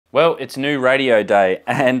Well, it's new radio day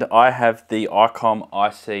and I have the Icom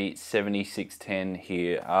IC-7610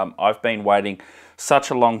 here. I've been waiting such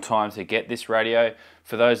a long time to get this radio.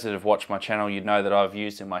 For those that have watched my channel, you'd know that I've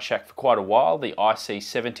used in my shack for quite a while the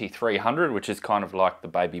IC-7300, which is kind of like the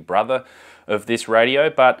baby brother of this radio,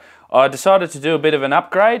 but I decided to do a bit of an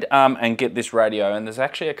upgrade and get this radio, and there's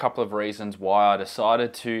actually a couple of reasons why I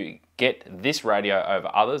decided to get this radio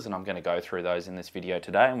over others, and I'm going to go through those in this video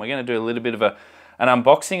today. And we're going to do a little bit of an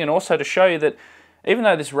unboxing, and also to show you that even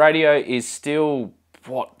though this radio is still,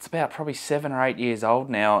 it's about probably 7 or 8 years old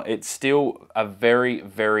now, it's still a very,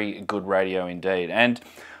 very good radio indeed. And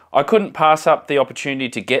I couldn't pass up the opportunity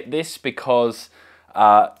to get this because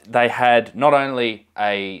they had not only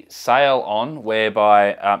a sale on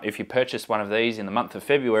whereby if you purchased one of these in the month of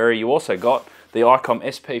February, you also got the Icom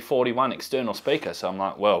SP41 external speaker. So I'm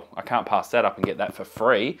like, well, I can't pass that up and get that for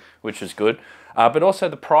free, which is good. But also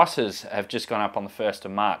the prices have just gone up on the 1st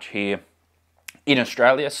of March here in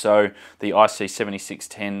Australia. So the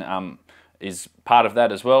IC-7610 is part of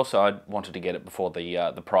that as well. So I wanted to get it before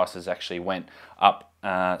the prices actually went up.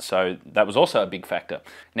 So that was also a big factor.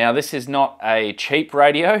 Now, this is not a cheap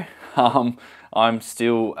radio. I'm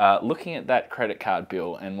still looking at that credit card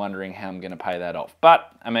bill and wondering how I'm going to pay that off. But,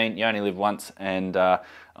 I mean, you only live once, and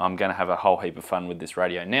I'm going to have a whole heap of fun with this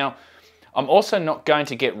radio. Now, I'm also not going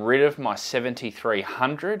to get rid of my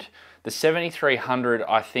 7300. The 7300,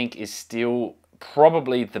 I think, is still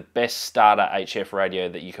probably the best starter HF radio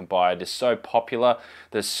that you can buy. It is so popular.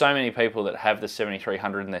 There's so many people that have the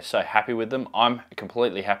 7300 and they're so happy with them. I'm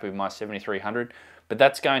completely happy with my 7300, but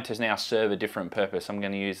that's going to now serve a different purpose. I'm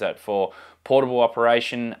going to use that for portable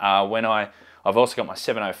operation. I've also got my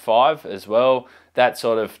 705 as well. That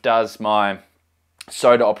sort of does my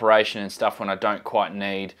soda operation and stuff when I don't quite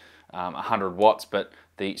need 100 watts, but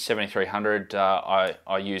the 7300 I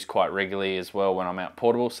use quite regularly as well when I'm out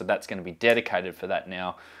portable, so that's going to be dedicated for that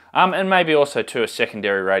now. And maybe also to a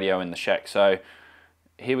secondary radio in the shack. So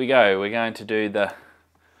here we go. We're going to do the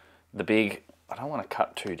big, I don't want to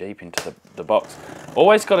cut too deep into the box.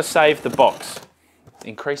 Always got to save the box. It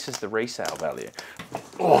increases the resale value.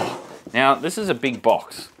 Oh, now this is a big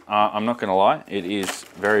box. I'm not going to lie, it is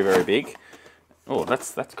very, very big. Oh,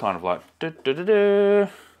 that's kind of like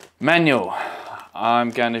manual. I'm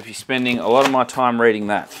going to be spending a lot of my time reading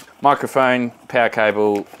that. Microphone, power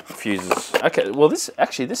cable, fuses. Okay, well this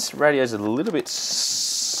radio is a little bit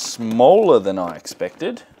smaller than I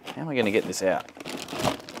expected. How am I going to get this out?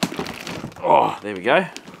 Oh, there we go.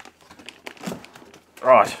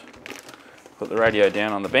 Right, put the radio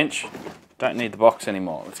down on the bench. Don't need the box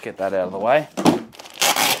anymore. Let's get that out of the way.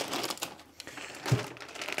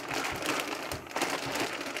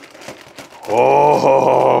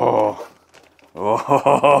 Oh.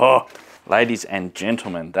 Oh, ladies and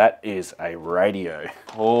gentlemen, that is a radio.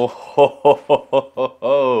 Oh,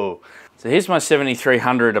 so here's my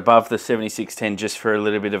 7300 above the 7610, just for a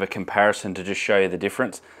little bit of a comparison to just show you the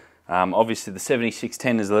difference. Obviously the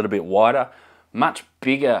 7610 is a little bit wider, much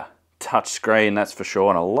bigger touch screen, that's for sure,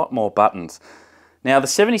 and a lot more buttons. Now the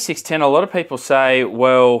 7610, a lot of people say,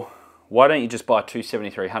 well, why don't you just buy two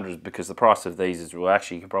 7300s? Because the price of these is, well,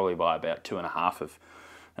 actually you can probably buy about two and a half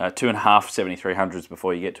 7300s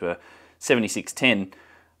before you get to a 7610.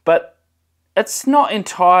 But it's not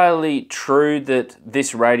entirely true that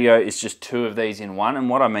this radio is just two of these in one. And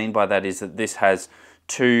what I mean by that is that this has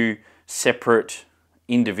two separate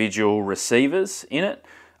individual receivers in it.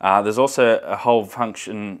 There's also a whole bunch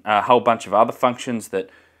of other functions that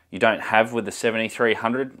you don't have with the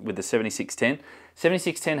 7300 with the 7610.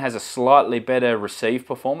 7610 has a slightly better receive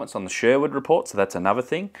performance on the Sherwood report, so that's another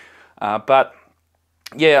thing. But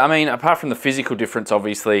yeah, I mean, apart from the physical difference,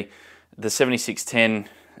 obviously, the 7610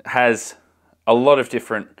 has a lot of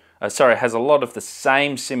different, has a lot of the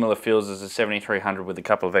same similar feels as the 7300 with a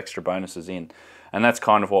couple of extra bonuses in. And that's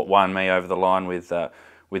kind of what won me over the line with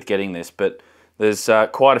getting this. But there's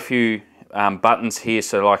quite a few buttons here.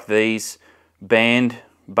 So like these band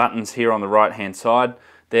buttons here on the right-hand side,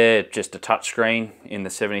 they're just a touch screen in the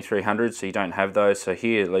 7300, so you don't have those. So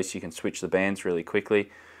here, at least you can switch the bands really quickly.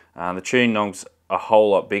 The tune knob's a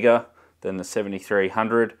whole lot bigger than the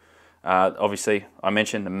 7300. Obviously, I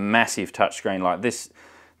mentioned the massive touchscreen. Like this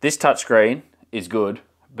touchscreen is good,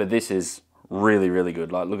 but this is really, really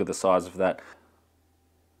good. Like, look at the size of that.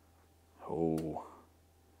 Oh,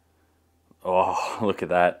 look at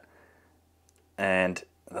that. And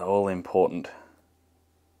the all important,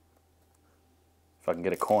 if I can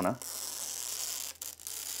get a corner.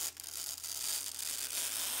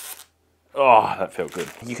 Oh, that felt good.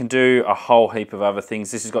 You can do a whole heap of other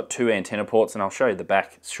things. This has got two antenna ports, and I'll show you the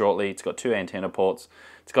back shortly. It's got two antenna ports.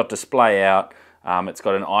 It's got display out. It's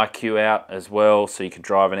got an IQ out as well, so you can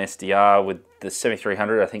drive an SDR with the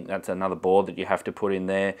 7300. I think that's another board that you have to put in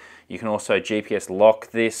there. You can also GPS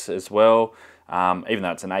lock this as well, even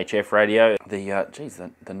though it's an HF radio.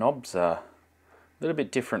 The knobs are a little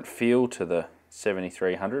bit different feel to the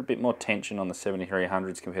 7300, a bit more tension on the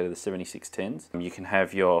 7300s compared to the 7610s. You can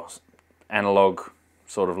have your analog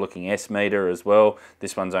sort of looking S meter as well.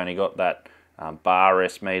 This one's only got that bar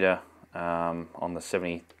S meter on the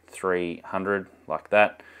 7300, like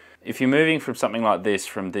that. If you're moving from something like this,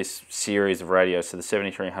 from this series of radios, to the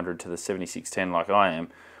 7300 to the 7610 like I am,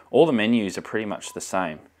 all the menus are pretty much the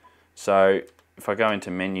same. So if I go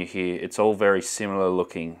into menu here, it's all very similar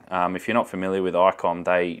looking. If you're not familiar with Icom,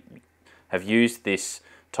 they have used this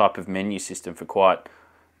type of menu system for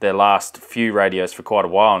their last few radios for quite a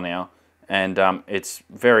while now, and it's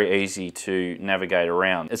very easy to navigate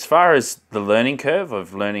around. As far as the learning curve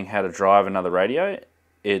of learning how to drive another radio,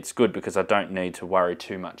 it's good because I don't need to worry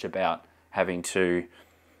too much about having to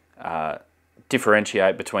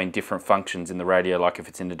differentiate between different functions in the radio, like if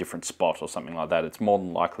it's in a different spot or something like that. It's more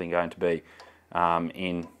than likely going to be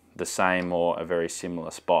in the same or a very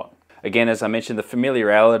similar spot. Again, as I mentioned, the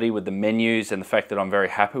familiarity with the menus and the fact that I'm very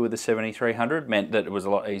happy with the 7300 meant that it was a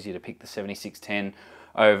lot easier to pick the 7610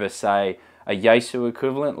 over, say, a Yaesu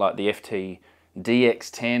equivalent like the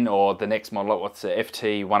FT-DX10 or the next model, what's the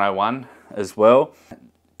FT-101 as well.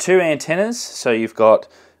 Two antennas, so you've got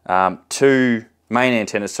two main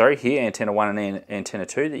antennas, here, antenna 1 and antenna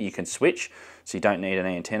 2 that you can switch. So you don't need an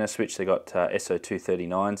antenna switch. They've got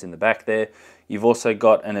SO239s in the back there. You've also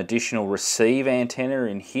got an additional receive antenna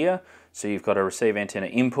in here. So you've got a receive antenna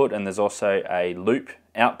input, and there's also a loop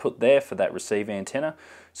output there for that receive antenna.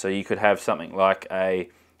 So you could have something like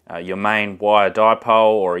your main wire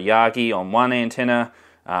dipole or a Yagi on one antenna,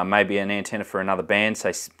 maybe an antenna for another band,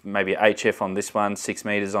 say maybe a HF on this one, 6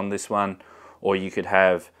 meters on this one, or you could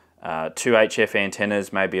have two HF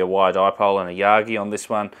antennas, maybe a wire dipole and a Yagi on this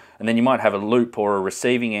one, and then you might have a loop or a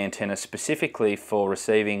receiving antenna specifically for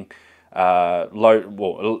receiving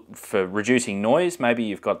for reducing noise. Maybe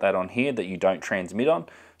you've got that on here that you don't transmit on,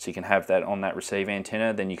 so you can have that on that receive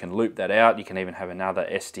antenna. Then you can loop that out. You can even have another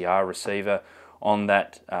SDR receiver on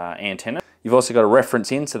that antenna. You've also got a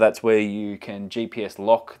reference in, so that's where you can GPS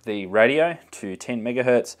lock the radio to 10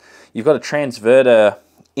 megahertz. You've got a transverter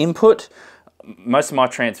input. Most of my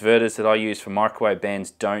transverters that I use for microwave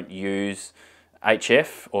bands don't use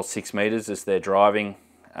HF or 6 meters as their driving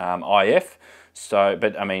IF. So,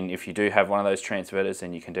 but I mean, if you do have one of those transverters,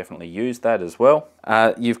 then you can definitely use that as well.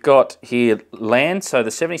 You've got here LAN, so the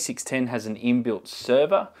 7610 has an inbuilt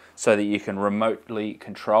server so that you can remotely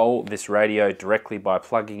control this radio directly by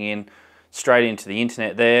plugging in straight into the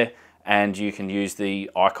internet there, and you can use the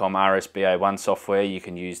Icom RSBA1 software. You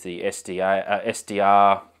can use the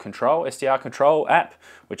SDR control app,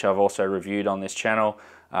 which I've also reviewed on this channel.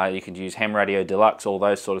 You can use Ham Radio Deluxe, all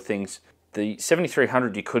those sort of things. The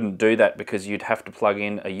 7300, you couldn't do that because you'd have to plug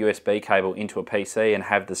in a USB cable into a PC and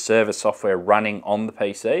have the server software running on the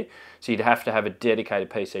PC. So you'd have to have a dedicated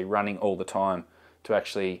PC running all the time to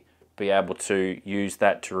actually be able to use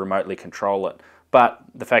that to remotely control it. But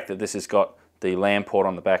the fact that this has got the LAN port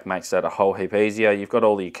on the back makes that a whole heap easier. You've got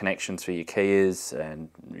all your connections for your keys and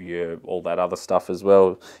all that other stuff as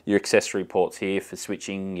well. Your accessory ports here for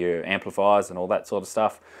switching your amplifiers and all that sort of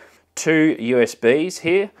stuff. Two USBs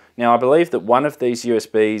here. Now I believe that one of these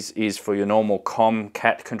USBs is for your normal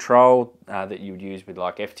COM-CAT control that you would use with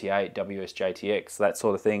like FT8, WSJTX, that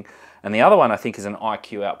sort of thing. And the other one I think is an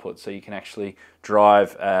IQ output, so you can actually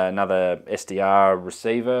drive another SDR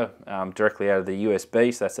receiver directly out of the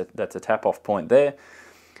USB, so that's a tap-off point there.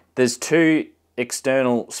 There's two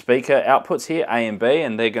external speaker outputs here, A and B,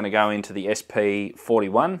 and they're going to go into the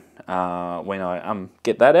SP41 when I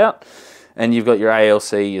get that out. And you've got your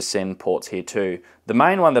ALC, your send ports here too. The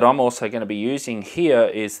main one that I'm also going to be using here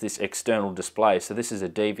is this external display. So this is a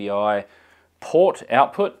DVI port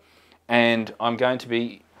output, and I'm going to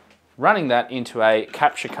be running that into a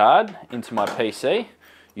capture card into my PC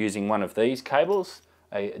using one of these cables,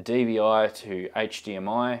 a DVI to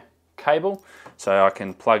HDMI cable. So I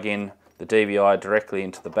can plug in the DVI directly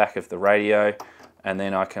into the back of the radio, and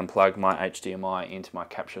then I can plug my HDMI into my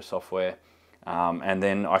capture software. And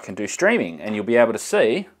then I can do streaming, and you'll be able to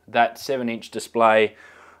see that 7-inch display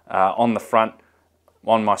on the front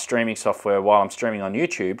on my streaming software while I'm streaming on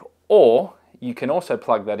YouTube, or you can also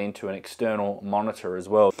plug that into an external monitor as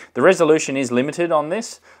well. The resolution is limited on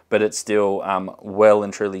this, but it's still well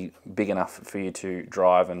and truly big enough for you to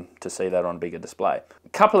drive and to see that on a bigger display. A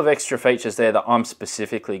couple of extra features there that I'm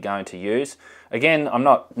specifically going to use. Again, I'm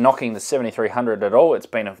not knocking the 7300 at all. It's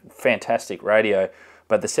been a fantastic radio.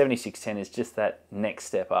 but the 7610 is just that next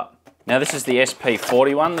step up. Now this is the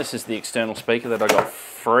SP41. This is the external speaker that I got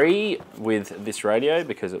free with this radio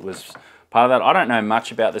because it was part of that. I don't know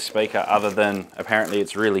much about this speaker other than apparently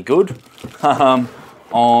it's really good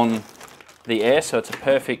on the air, so it's a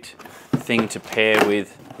perfect thing to pair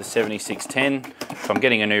with the 7610. If I'm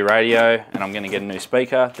getting a new radio and I'm going to get a new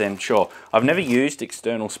speaker, then sure. I've never used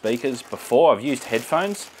external speakers before. I've used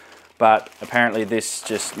headphones, but apparently this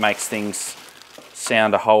just makes things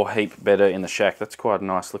sound a whole heap better in the shack. That's quite a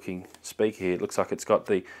nice looking speaker here. It looks like it's got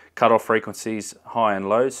the cutoff frequencies high and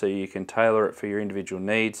low, so you can tailor it for your individual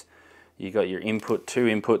needs. You got your input, two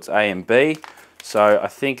inputs A and B. So I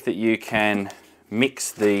think that you can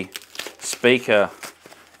mix the speaker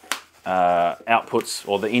outputs,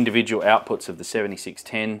 or the individual outputs of the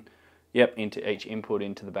 7610, into each input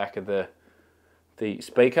into the back of the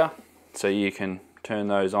speaker. So you can turn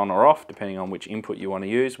those on or off depending on which input you want to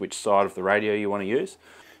use, which side of the radio you want to use.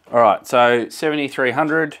 Alright, so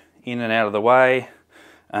 7300 in and out of the way.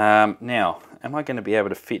 Now, am I going to be able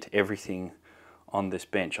to fit everything on this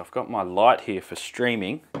bench? I've got my light here for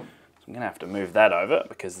streaming, so I'm going to have to move that over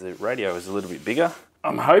because the radio is a little bit bigger.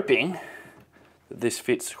 I'm hoping that this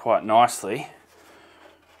fits quite nicely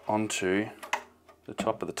onto the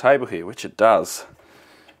top of the table here, which it does.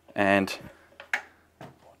 And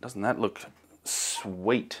doesn't that look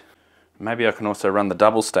sweet? Maybe I can also run the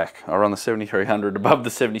double stack. I'll run the 7300 above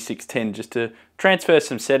the 7610 just to transfer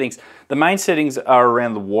some settings. The main settings are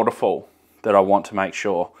around the waterfall that I want to make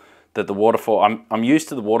sure that the waterfall, I'm used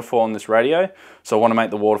to the waterfall on this radio, so I want to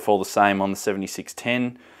make the waterfall the same on the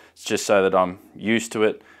 7610. It's just so that I'm used to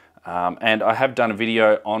it. And I have done a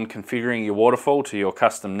video on configuring your waterfall to your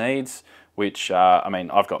custom needs, which, I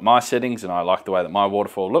mean, I've got my settings and I like the way that my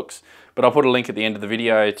waterfall looks, but I'll put a link at the end of the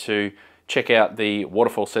video to check out the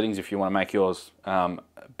waterfall settings if you want to make yours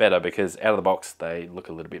better, because out of the box they look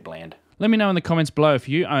a little bit bland. Let me know in the comments below if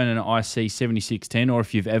you own an IC-7610 or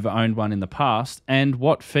if you've ever owned one in the past, and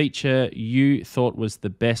what feature you thought was the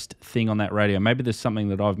best thing on that radio. Maybe there's something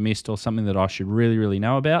that I've missed or something that I should really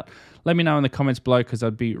know about. Let me know in the comments below because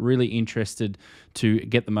I'd be really interested to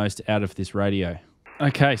get the most out of this radio.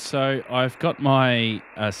 Okay, so I've got my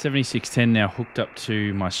 7610 now hooked up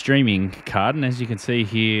to my streaming card, and as you can see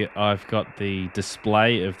here, I've got the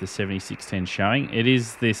display of the 7610 showing. It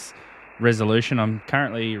is this resolution. I'm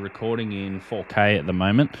currently recording in 4K at the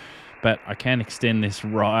moment, but I can extend this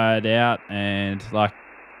right out, and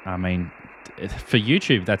I mean, for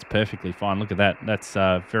YouTube, that's perfectly fine. Look at that. That's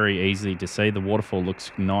very easy to see. The waterfall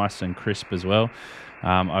looks nice and crisp as well.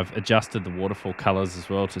 I've adjusted the waterfall colors as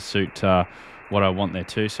well to suit what I want there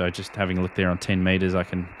too. So just having a look there on 10 meters, I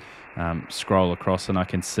can scroll across and I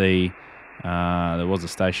can see there was a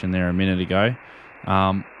station there a minute ago.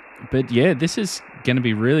 But yeah, this is going to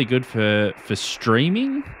be really good for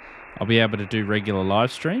streaming. I'll be able to do regular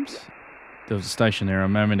live streams. There was a station there a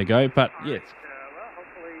moment ago, but yeah. Well,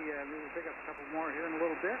 hopefully we'll pick up a couple more here in a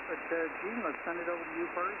little bit, but Gene, let's send it over to you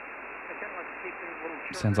first. I kind of like to keep things a little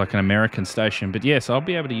short. Sounds like an American station, but yes, I'll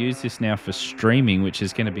be able to use this now for streaming, which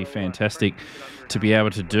is going to be fantastic to be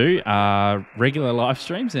able to do regular live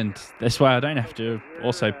streams, and this way I don't have to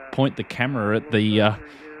also point the camera at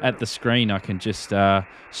the screen. I can just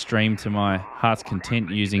stream to my heart's content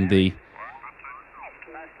using the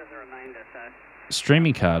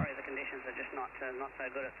streaming card.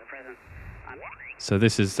 So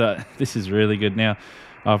this is really good. Now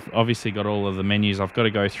I've obviously got all of the menus I've got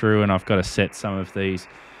to go through, and I've got to set some of these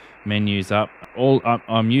menus up.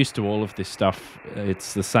 I'm used to all of this stuff.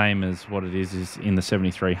 It's the same as what it is in the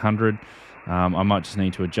 7300. I might just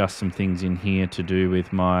need to adjust some things in here to do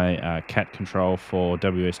with my cat control for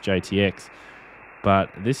WSJTX.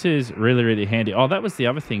 But this is really handy. Oh, that was the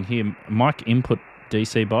other thing here. Mic input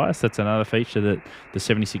DC bias. That's another feature that the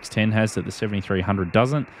 7610 has that the 7300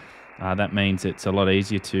 doesn't. That means it's a lot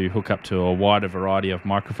easier to hook up to a wider variety of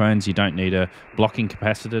microphones. You don't need a blocking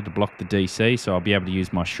capacitor to block the DC, so I'll be able to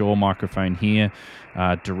use my Shure microphone here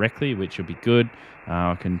directly, which will be good.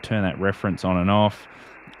 I can turn that reference on and off.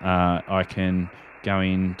 I can go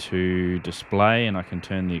into display and I can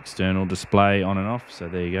turn the external display on and off. So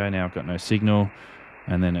there you go. Now I've got no signal,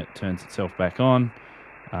 and then it turns itself back on.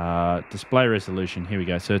 Display resolution, here we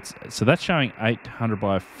go. So that's showing 800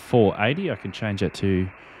 by 480. I can change that to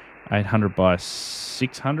 800 by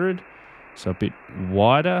 600, so a bit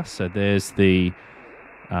wider. So there's the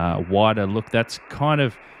wider look. That's kind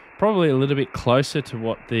of probably a little bit closer to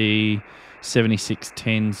what the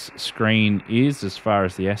 7610's screen is as far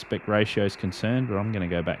as the aspect ratio is concerned, but I'm going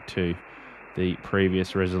to go back to the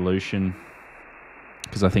previous resolution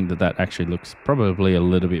because I think that that actually looks probably a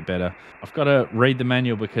little bit better. I've got to read the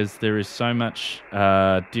manual because there is so much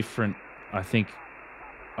different. I think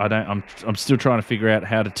I'm still trying to figure out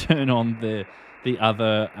how to turn on the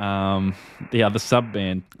other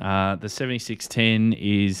subband. The 7610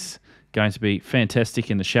 is going to be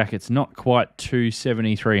fantastic in the shack. It's not quite two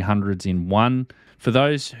 7300s in one. For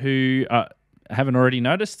those who haven't already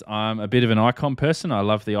noticed, I'm a bit of an Icom person. I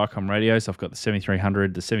love the Icom radios. I've got the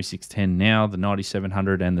 7300, the 7610 now, the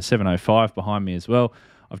 9700 and the 705 behind me as well.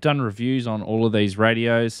 I've done reviews on all of these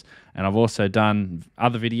radios, and I've also done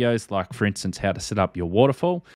other videos like, for instance, how to set up your waterfall.